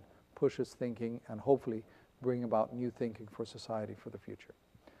imagination, push his thinking, and hopefully bring about new thinking for society for the future.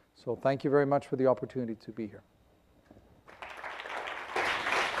 So thank you very much for the opportunity to be here.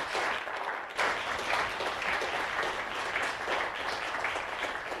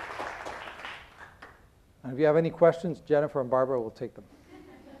 And if you have any questions, Jennifer and Barbara will take them.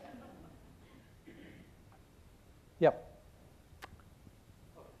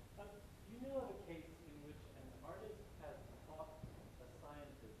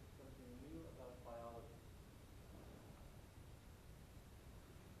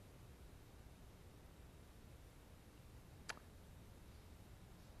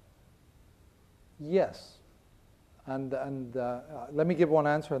 Yes. And let me give one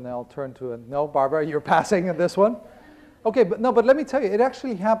answer, and then I'll turn to no, Barbara, you're passing on this one. Okay, but let me tell you, it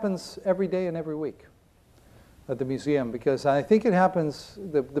actually happens every day and every week at the museum, because I think it happens,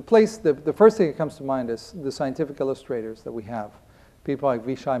 the first thing that comes to mind is the scientific illustrators that we have, people like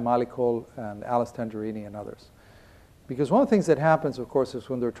Vishai Malikol and Alice Tangerini and others. Because one of the things that happens, of course, is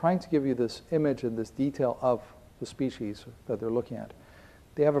when they're trying to give you this image and this detail of the species that they're looking at,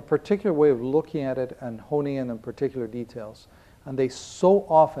 they have a particular way of looking at it and honing in on particular details. And they so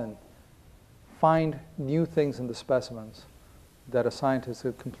often find new things in the specimens that a scientist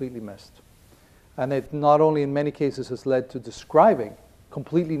had completely missed. And it not only in many cases has led to describing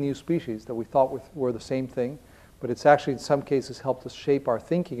completely new species that we thought were the same thing, but it's actually in some cases helped us shape our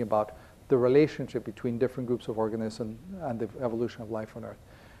thinking about the relationship between different groups of organisms and the evolution of life on Earth.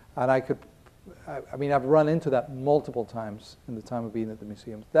 And I've run into that multiple times in the time of being at the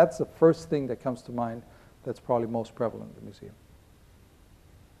museum. That's the first thing that comes to mind that's probably most prevalent in the museum.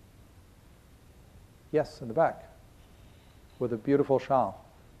 Yes, in the back, with a beautiful shawl.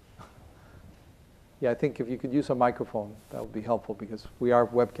 Yeah, I think if you could use a microphone, that would be helpful, because we are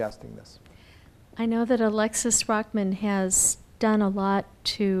webcasting this. I know that Alexis Rockman has done a lot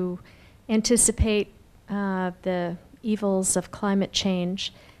to anticipate the evils of climate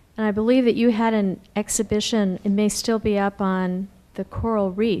change. And I believe that you had an exhibition, it may still be up, on the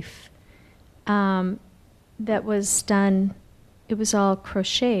coral reef that was done, it was all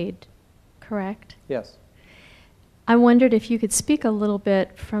crocheted, correct? Yes. I wondered if you could speak a little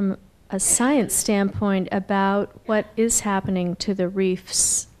bit from a science standpoint about what is happening to the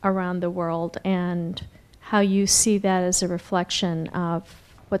reefs around the world and how you see that as a reflection of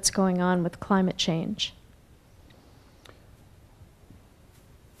what's going on with climate change.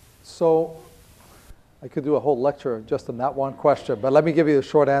 So I could do a whole lecture just on that one question, but let me give you the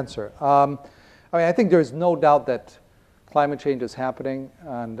short answer. I think there's no doubt that climate change is happening,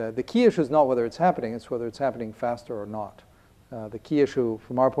 and the key issue is not whether it's happening, it's whether it's happening faster or not. The key issue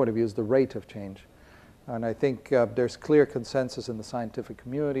from our point of view is the rate of change. And I think there's clear consensus in the scientific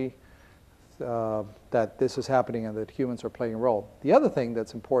community that this is happening and that humans are playing a role. The other thing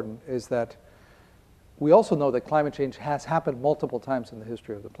that's important is that we also know that climate change has happened multiple times in the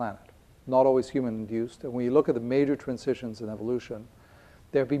history of the planet, not always human-induced. And when you look at the major transitions in evolution,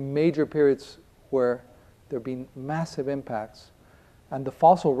 there have been major periods where there have been massive impacts, and the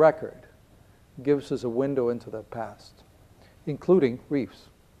fossil record gives us a window into the past, including reefs.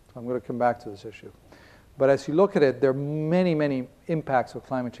 I'm going to come back to this issue. But as you look at it, there are many, many impacts of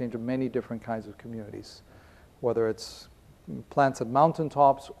climate change in many different kinds of communities, whether it's plants at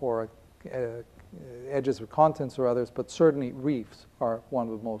mountaintops or edges of continents or others, but certainly reefs are one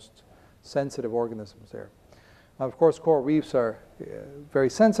of the most sensitive organisms there. Now, of course, coral reefs are very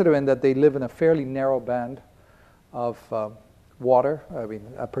sensitive in that they live in a fairly narrow band of water,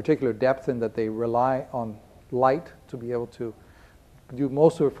 a particular depth, in that they rely on light to be able to do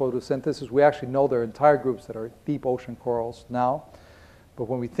most of their photosynthesis. We actually know there are entire groups that are deep ocean corals now. But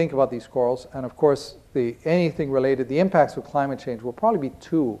when we think about these corals, and of course, anything related, the impacts of climate change will probably be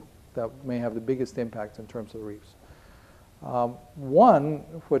two that may have the biggest impact in terms of the reefs. One,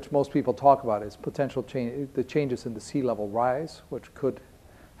 which most people talk about, is potential the changes in the sea level rise, which could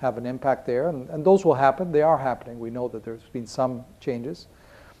have an impact there. And those will happen. They are happening. We know that there's been some changes.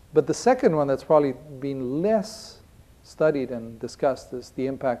 But the second one that's probably been less studied and discussed is the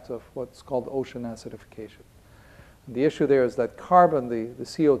impact of what's called ocean acidification. And the issue there is that carbon, the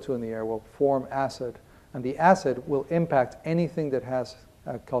CO2 in the air, will form acid, and the acid will impact anything that has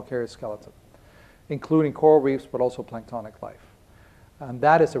a calcareous skeleton, including coral reefs, but also planktonic life. And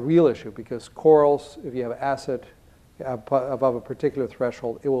that is a real issue, because corals, if you have acid above a particular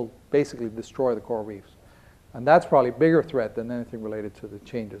threshold, it will basically destroy the coral reefs. And that's probably a bigger threat than anything related to the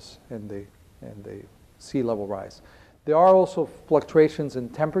changes in the sea level rise. There are also fluctuations in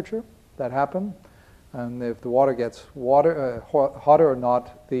temperature that happen. And if the water gets hotter or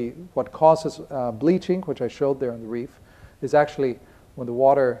not, what causes bleaching, which I showed there on the reef, is actually when the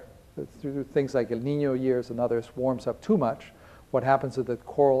water, through things like El Nino years and others, warms up too much. What happens is that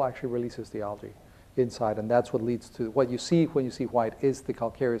coral actually releases the algae inside, and that's what leads to what you see when you see white is the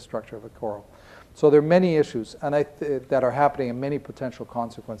calcareous structure of a coral. So there are many issues that are happening and many potential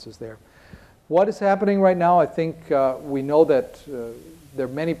consequences there. What is happening right now? I think we know that there are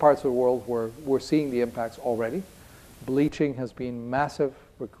many parts of the world where we're seeing the impacts already. Bleaching has been massive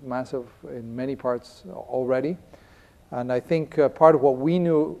in many parts already. And I think part of what we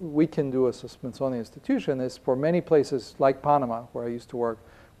knew we can do as a Smithsonian institution is, for many places like Panama, where I used to work,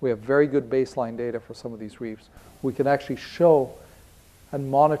 we have very good baseline data for some of these reefs. We can actually show and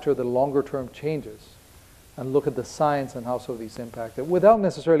monitor the longer term changes and look at the science and how some of these impact it without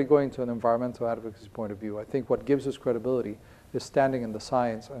necessarily going to an environmental advocacy point of view. I think what gives us credibility is standing in the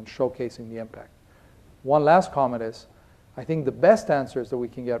science and showcasing the impact. One last comment is, I think the best answers that we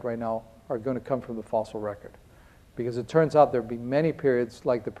can get right now are going to come from the fossil record. Because it turns out there have been many periods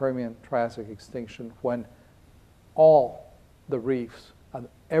like the Permian-Triassic extinction when all the reefs and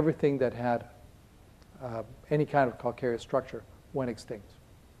everything that had any kind of calcareous structure went extinct.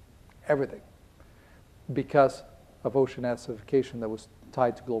 Everything. Because of ocean acidification that was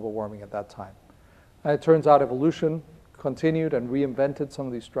tied to global warming at that time. And it turns out evolution continued and reinvented some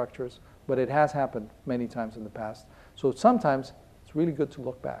of these structures, but it has happened many times in the past. So sometimes it's really good to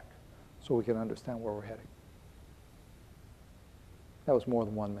look back so we can understand where we're heading. That was more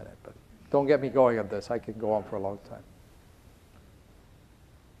than 1 minute, but don't get me going on this. I could go on for a long time.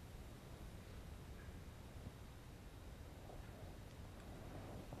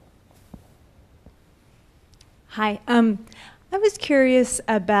 Hi. I was curious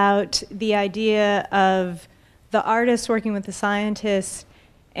about the idea of the artist working with the scientist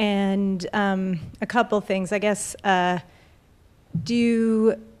and a couple things. I guess,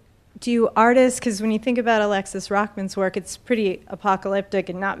 do artists, because when you think about Alexis Rockman's work, it's pretty apocalyptic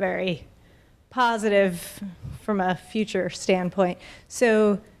and not very positive from a future standpoint.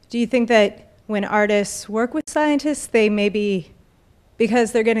 So do you think that when artists work with scientists, they maybe,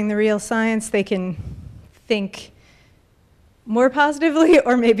 because they're getting the real science, they can think more positively,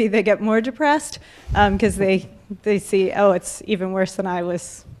 or maybe they get more depressed because they see, oh, it's even worse than I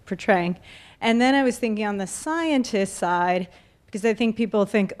was portraying. And then I was thinking on the scientist side, because I think people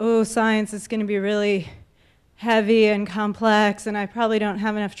think, oh, science is going to be really heavy and complex, and I probably don't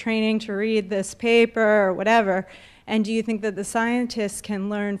have enough training to read this paper or whatever. And do you think that the scientists can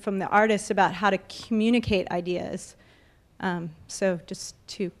learn from the artists about how to communicate ideas? So just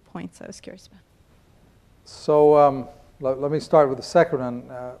 2 points I was curious about. So let me start with the second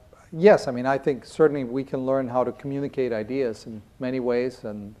one. Yes, I mean, I think certainly we can learn how to communicate ideas in many ways.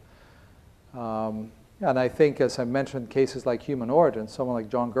 And I think, as I mentioned, cases like human origin, someone like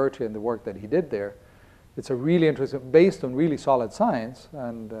John Gertie and the work that he did there, it's a really interesting, based on really solid science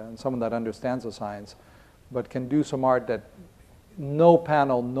and someone that understands the science, but can do some art that no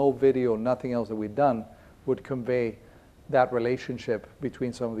panel, no video, nothing else that we've done would convey that relationship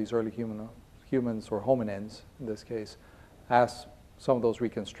between some of these early humans or hominins, in this case, as some of those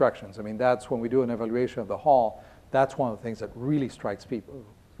reconstructions. I mean, that's when we do an evaluation of the hall, that's one of the things that really strikes people.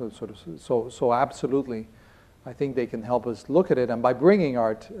 So absolutely, I think they can help us look at it. And by bringing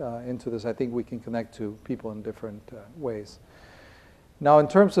art into this, I think we can connect to people in different ways. Now, in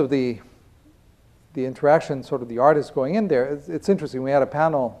terms of the interaction, sort of the artists going in there, it's interesting. We had a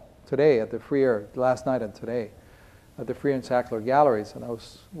panel today at the Freer, last night and today, at the Freer and Sackler Galleries. And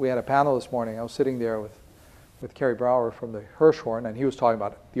we had a panel this morning. I was sitting there with Kerry Brower from the Hirshhorn, and he was talking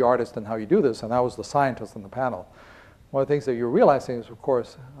about the artist and how you do this, and I was the scientist in the panel. One of the things that you're realizing is, of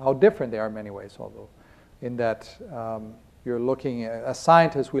course, how different they are in many ways, although in that you're looking at, as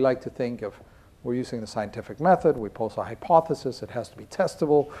scientists, we like to think of, we're using the scientific method, we pose a hypothesis, it has to be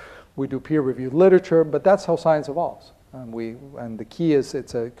testable, we do peer-reviewed literature, but that's how science evolves. And the key is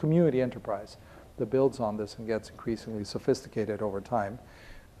it's a community enterprise that builds on this and gets increasingly sophisticated over time.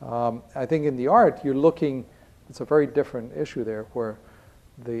 I think in the art, you're looking, it's a very different issue there, where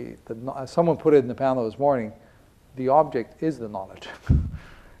someone put it in the panel this morning, the object is the knowledge.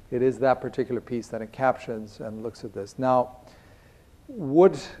 It is that particular piece that it captions and looks at this. Now,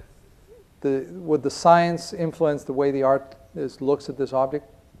 would the science influence the way the artist looks at this object?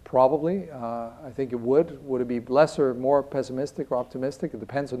 Probably. I think it would. Would it be less or more pessimistic or optimistic? It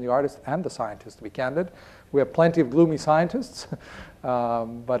depends on the artist and the scientist, to be candid. We have plenty of gloomy scientists,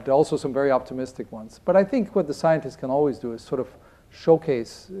 but also some very optimistic ones. But I think what the scientist can always do is sort of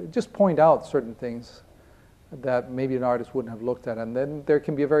showcase, just point out certain things that maybe an artist wouldn't have looked at, and then there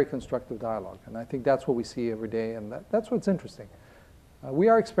can be a very constructive dialogue. And I think that's what we see every day, and that's what's interesting. We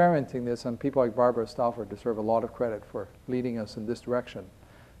are experimenting this, and people like Barbara Stauffer deserve a lot of credit for leading us in this direction.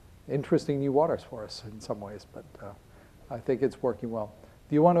 Interesting new waters for us in some ways, but I think it's working well.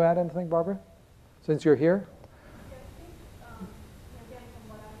 Do you want to add anything, Barbara, since you're here?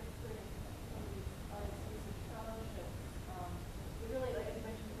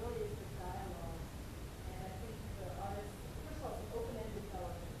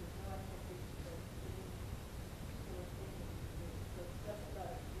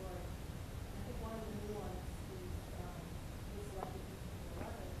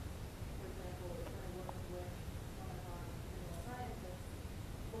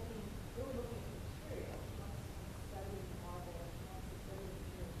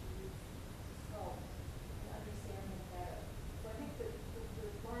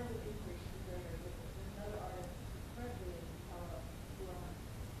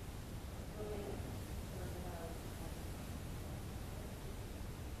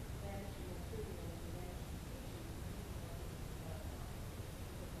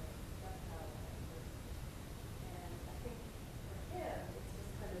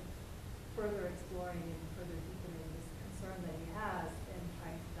 further exploring and further deepening this concern that he has and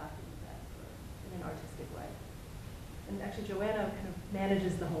trying to document that in an artistic way. And actually, Joanna kind of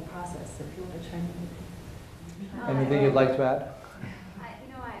manages the whole process, so if you want to chime in. Anything you'd like to add?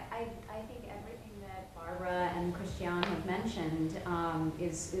 I think everything that Barbara and Cristián have mentioned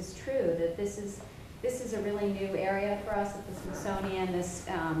is true, that this is a really new area for us at the Smithsonian, this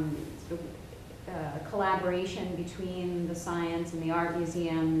collaboration between the science and the art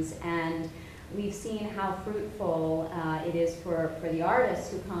museums, and we've seen how fruitful it is for the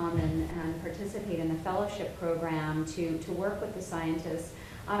artists who come and participate in the fellowship program to work with the scientists,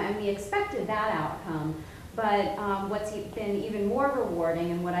 and we expected that outcome. But what's been even more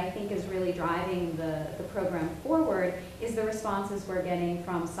rewarding, and what I think is really driving the program forward, is the responses we're getting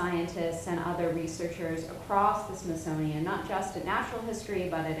from scientists and other researchers across the Smithsonian, not just at natural history,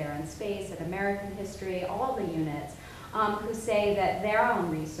 but at air and space, at American history, all the units, who say that their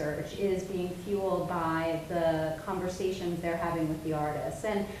own research is being fueled by the conversations they're having with the artists.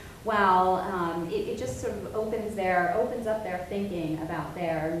 And while it just sort of opens up their thinking about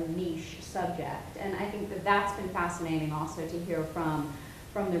their niche subject. And I think that that's been fascinating also to hear from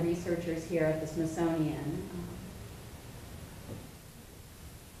the researchers here at the Smithsonian.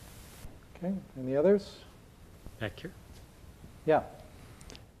 Okay, any others? Back here. Yeah.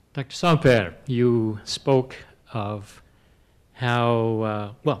 Dr. Samper, you spoke of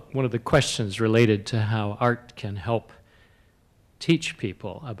how, well, one of the questions related to how art can help teach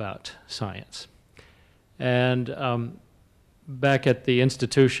people about science. And back at the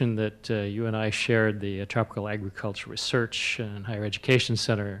institution that you and I shared, the Tropical Agriculture Research and Higher Education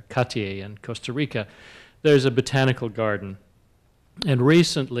Center, CATIE in Costa Rica, there's a botanical garden. And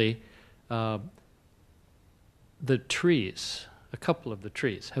recently, the trees, a couple of the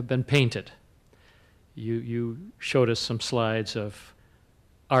trees, have been painted. You showed us some slides of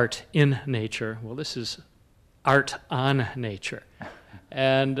art in nature. Well, this is art on nature.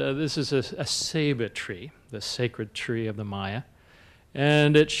 And this is a ceiba tree, the sacred tree of the Maya.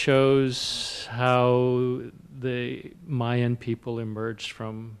 And it shows how the Mayan people emerged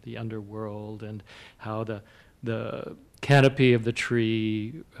from the underworld and how the canopy of the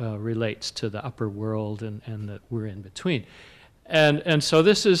tree relates to the upper world and that we're in between. And so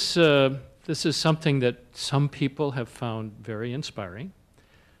this is something that some people have found very inspiring.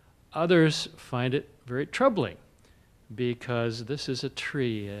 Others find it very troubling, because this is a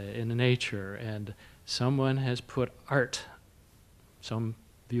tree in nature, and someone has put art, some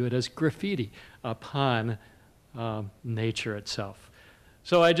view it as graffiti, upon nature itself.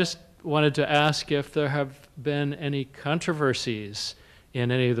 So I just wanted to ask if there have been any controversies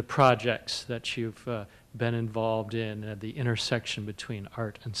in any of the projects that you've been involved in, the intersection between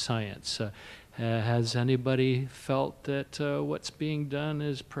art and science. Has anybody felt that what's being done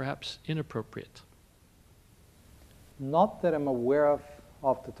is perhaps inappropriate? Not that I'm aware of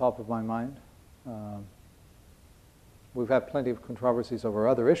off the top of my mind. We've had plenty of controversies over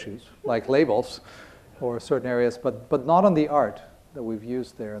other issues, like labels or certain areas, but not on the art that we've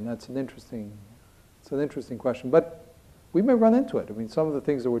used there, and that's an interesting question. But we may run into it. I mean, some of the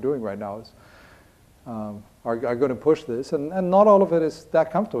things that we're doing right now are going to push this, and not all of it is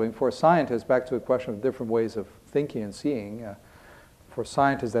that comfortable. And for scientists, back to the question of different ways of thinking and seeing, for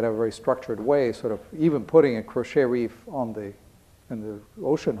scientists that have a very structured way, sort of even putting a crochet reef in the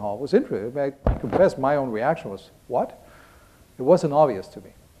ocean hull was interesting. I confess my own reaction was, what? It wasn't obvious to me.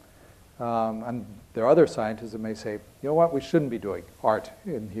 And there are other scientists that may say, you know what, we shouldn't be doing art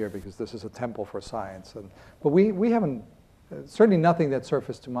in here because this is a temple for science. But we haven't, certainly nothing that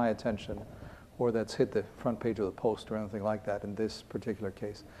surfaced to my attention or that's hit the front page of the Post or anything like that in this particular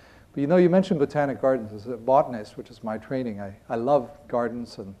case. But you know, you mentioned botanic gardens. As a botanist, which is my training, I love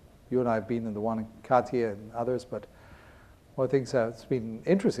gardens, and you and I have been in the one in Katia and others, but one of the things that's been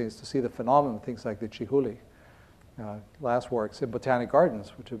interesting is to see the phenomenon of things like the Chihuli glassworks in botanic gardens,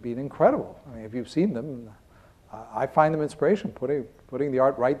 which have been incredible. I mean, if you've seen them, I find them inspiration, putting the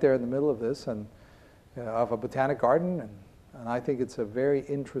art right there in the middle of this and of a botanic garden, and I think it's a very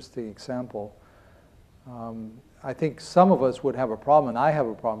interesting example. I think some of us would have a problem, and I have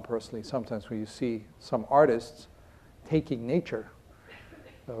a problem personally sometimes when you see some artists taking nature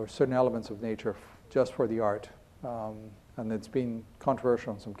or certain elements of nature just for the art. And it's been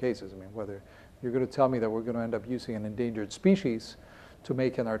controversial in some cases. I mean, whether you're going to tell me that we're going to end up using an endangered species to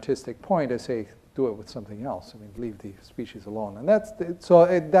make an artistic point, I say do it with something else. I mean, leave the species alone. And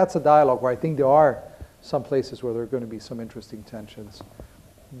that's a dialogue where I think there are some places where there are going to be some interesting tensions.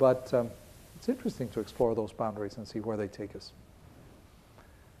 But it's interesting to explore those boundaries and see where they take us.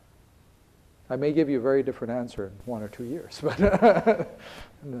 I may give you a very different answer in 1 or 2 years, but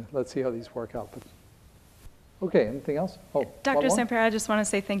let's see how these work out. But, okay, anything else? Oh, Dr. Samper, I just want to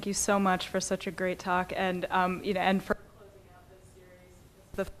say thank you so much for such a great talk, and and for closing out this series.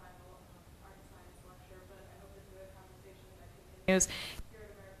 This is the final art and science lecture, but I hope this is a conversation that continues here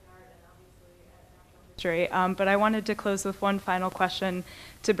at American Art and obviously at Natural History. But I wanted to close with one final question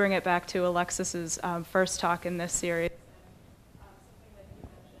to bring it back to Alexis's first talk in this series.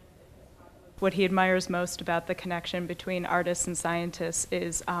 What he admires most about the connection between artists and scientists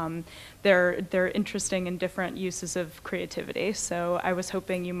is their interesting and different uses of creativity. So I was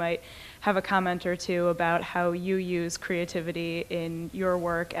hoping you might have a comment or two about how you use creativity in your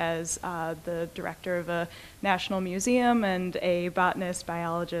work as the director of a national museum and a botanist,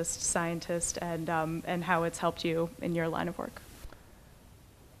 biologist, scientist, and how it's helped you in your line of work.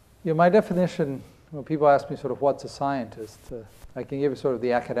 Yeah, my definition, when people ask me sort of what's a scientist, I can give you sort of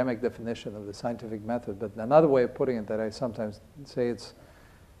the academic definition of the scientific method, but another way of putting it that I sometimes say it's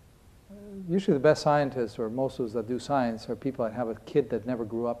usually the best scientists, or most of us that do science, are people that have a kid that never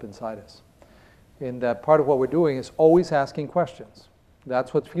grew up inside us. In that part of what we're doing is always asking questions.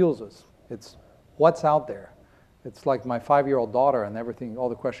 That's what fuels us. It's what's out there. It's like my 5-year-old daughter and everything, all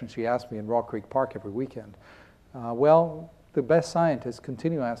the questions she asked me in Rock Creek Park every weekend. Well, the best scientists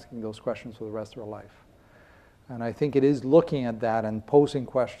continue asking those questions for the rest of their life. And I think it is looking at that and posing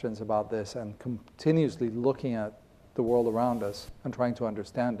questions about this and continuously looking at the world around us and trying to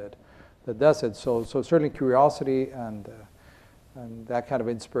understand it that does it. So certainly curiosity and that kind of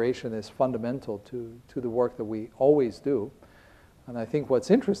inspiration is fundamental to the work that we always do. And I think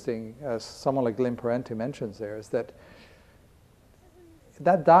what's interesting, as someone like Lynn Parenti mentions there, is that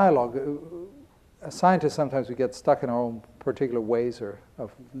dialogue, as scientists sometimes we get stuck in our own particular ways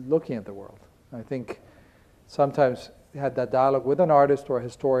of looking at the world. I think sometimes had that dialogue with an artist or a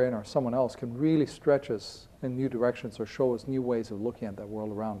historian or someone else can really stretch us in new directions or show us new ways of looking at that world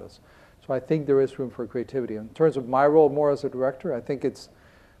around us. So I think there is room for creativity. In terms of my role more as a director, I think it's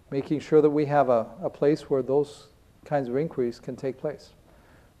making sure that we have a place where those kinds of inquiries can take place,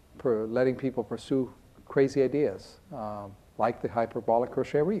 for letting people pursue crazy ideas, like the hyperbolic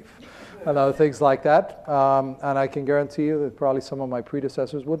crochet reef and other things like that. And I can guarantee you that probably some of my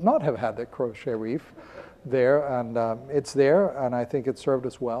predecessors would not have had that crochet reef there, and it's there, and I think it served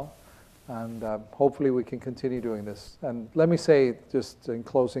us well, and hopefully we can continue doing this. And let me say, just in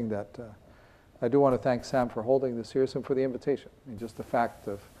closing, that I do want to thank Sam for holding this series and for the invitation. I mean, just the fact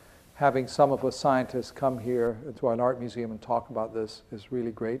of having some of us scientists come here to an art museum and talk about this is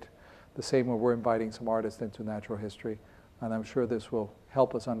really great. The same way we're inviting some artists into natural history, and I'm sure this will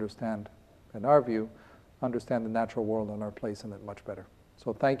help us understand, in our view, understand the natural world and our place in it much better.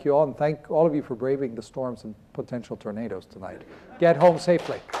 So thank you all, and thank all of you for braving the storms and potential tornadoes tonight. Get home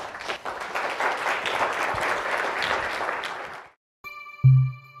safely.